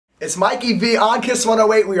It's Mikey V on Kiss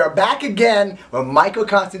 108. We are back again with Michael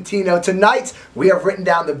Constantino. Tonight, we have written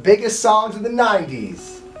down the biggest songs of the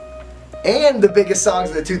 90s and the biggest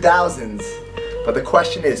songs of the 2000s. But the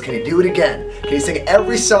question is, can he do it again? Can he sing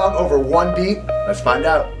every song over one beat? Let's find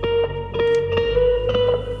out.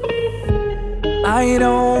 I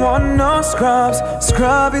don't want no scrubs.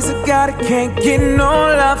 Scrub is a guy that can't get no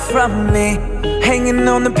love from me. Hanging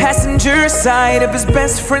on the passenger side of his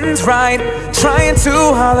best friend's ride, trying to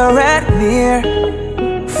holler at near,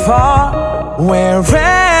 far,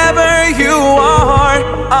 wherever you are.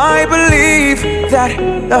 I believe that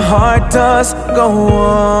the heart does go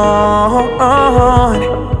on.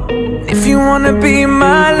 If you wanna be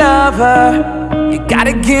my lover, you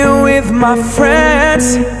gotta get with my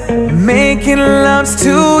friends. Making love's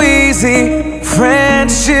too easy,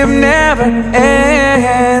 friendship never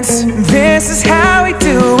ends. This is how we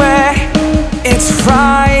do it. It's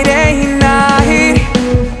Friday night,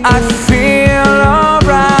 I feel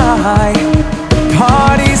alright.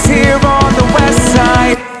 Party's here on the west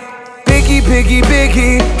side. Biggie, biggie,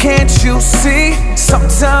 biggie, can't you see?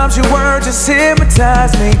 Sometimes your words just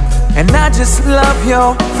hypnotize me, and I just love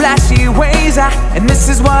your flashy ways. And this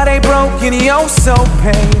is why they broke and you're so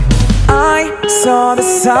paid. I saw the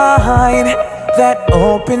sign that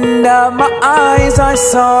opened up my eyes. I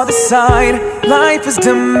saw the sign. Life is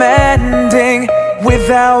demanding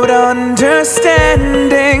without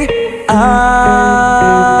understanding. I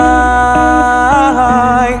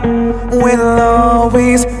will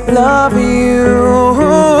always love you.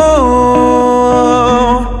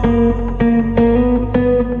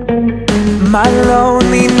 My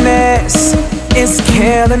loneliness is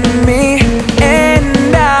killing me, and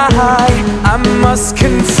I must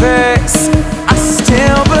confess, I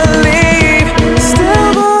still believe,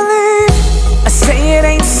 I say it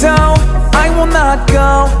ain't so, I will not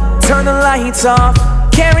go. Turn the lights off,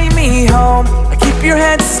 carry me home. I keep your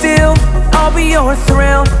head still, I'll be your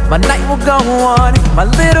thrill. My night will go on, my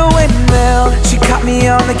little windmill. She caught me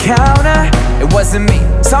on the counter, it wasn't me.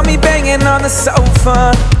 Saw me banging on the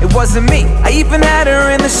sofa, it wasn't me. I even had her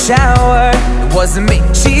in the shower, it wasn't me.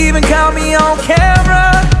 She even caught me on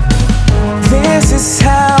camera. This is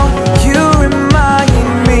how you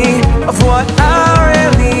remind me of what I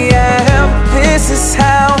really am. This is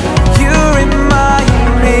how you remind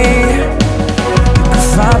me. You can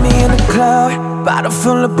find me in the club, bottle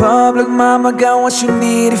full of bub. Look, mama, got what you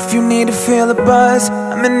need if you need to feel the buzz.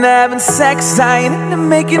 I'm into having sex, I ain't into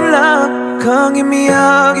making love. Come give me a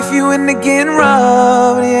hug if you into getting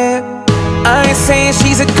rubbed, yeah. I ain't saying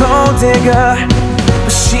she's a gold digger,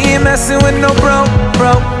 but she ain't messing with no broke.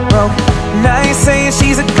 And I ain't saying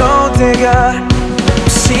she's a gold digger, but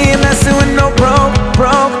she ain't messing with no broke.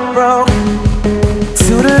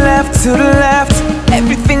 To the left,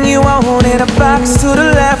 everything you own in a box. To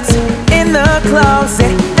the left, in the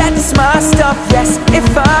closet, that's my stuff. Yes,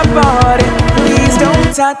 if I bought it, please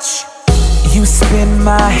don't touch. You spin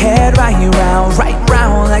my head right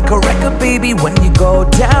round like a record, baby, when you go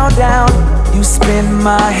down. You spin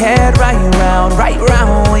my head right round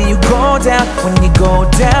when you go down,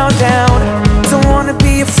 Don't wanna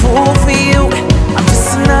be a fool for you, I'm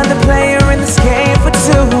just another player in this game for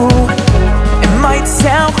two. It might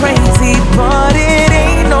sound crazy, but it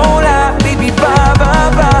ain't no lie, baby, bye.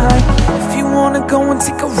 If you wanna go and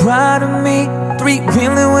take a ride with me, 3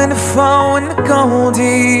 reeling with the 4 and the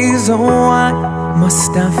goldies. Oh, why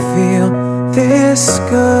must I feel this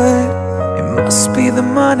good? It must be the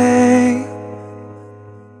money.